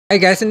Hey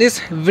guys, in this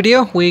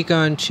video we're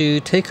going to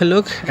take a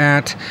look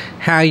at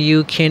how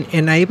you can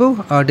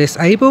enable or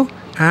disable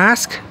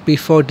ask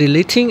before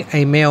deleting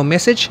a mail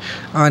message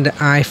on the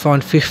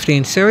iPhone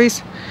 15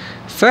 series.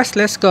 First,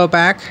 let's go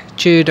back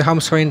to the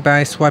home screen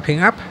by swiping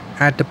up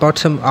at the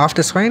bottom of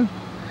the screen.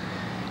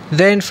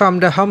 Then from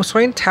the home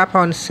screen, tap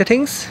on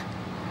settings.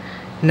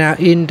 Now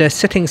in the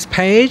settings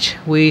page,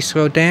 we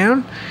scroll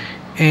down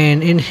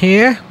and in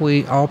here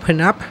we open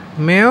up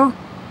mail.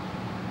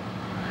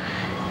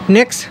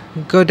 Next,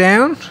 go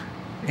down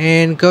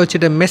and go to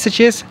the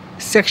messages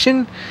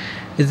section,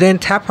 then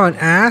tap on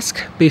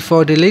ask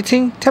before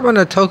deleting. Tap on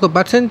the toggle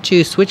button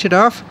to switch it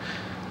off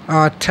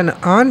or turn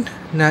it on.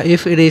 Now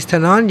if it is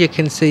turned on, you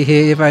can see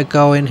here if I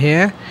go in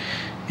here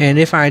and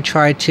if I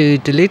try to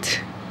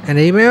delete an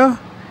email,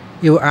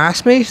 it will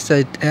ask me. So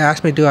it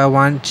asks me, do I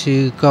want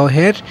to go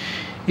ahead?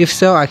 If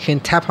so, I can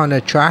tap on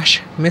the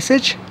trash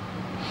message.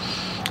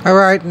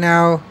 Alright,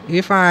 now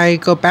if I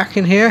go back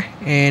in here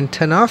and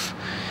turn off,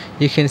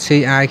 you can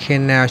see I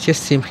can now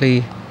just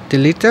simply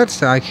delete that.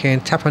 So I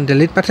can tap on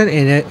delete button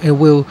and it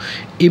will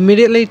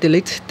immediately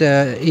delete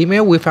the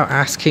email without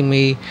asking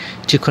me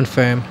to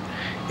confirm.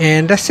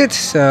 And that's it.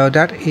 So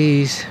that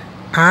is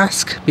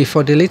ask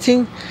before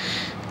deleting.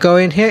 Go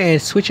in here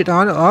and switch it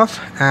on or off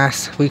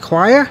as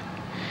required.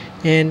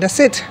 And that's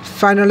it.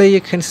 Finally,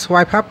 you can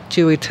swipe up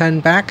to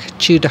return back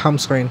to the home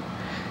screen.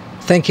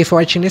 Thank you for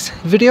watching this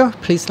video.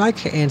 Please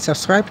like and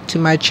subscribe to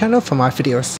my channel for more videos.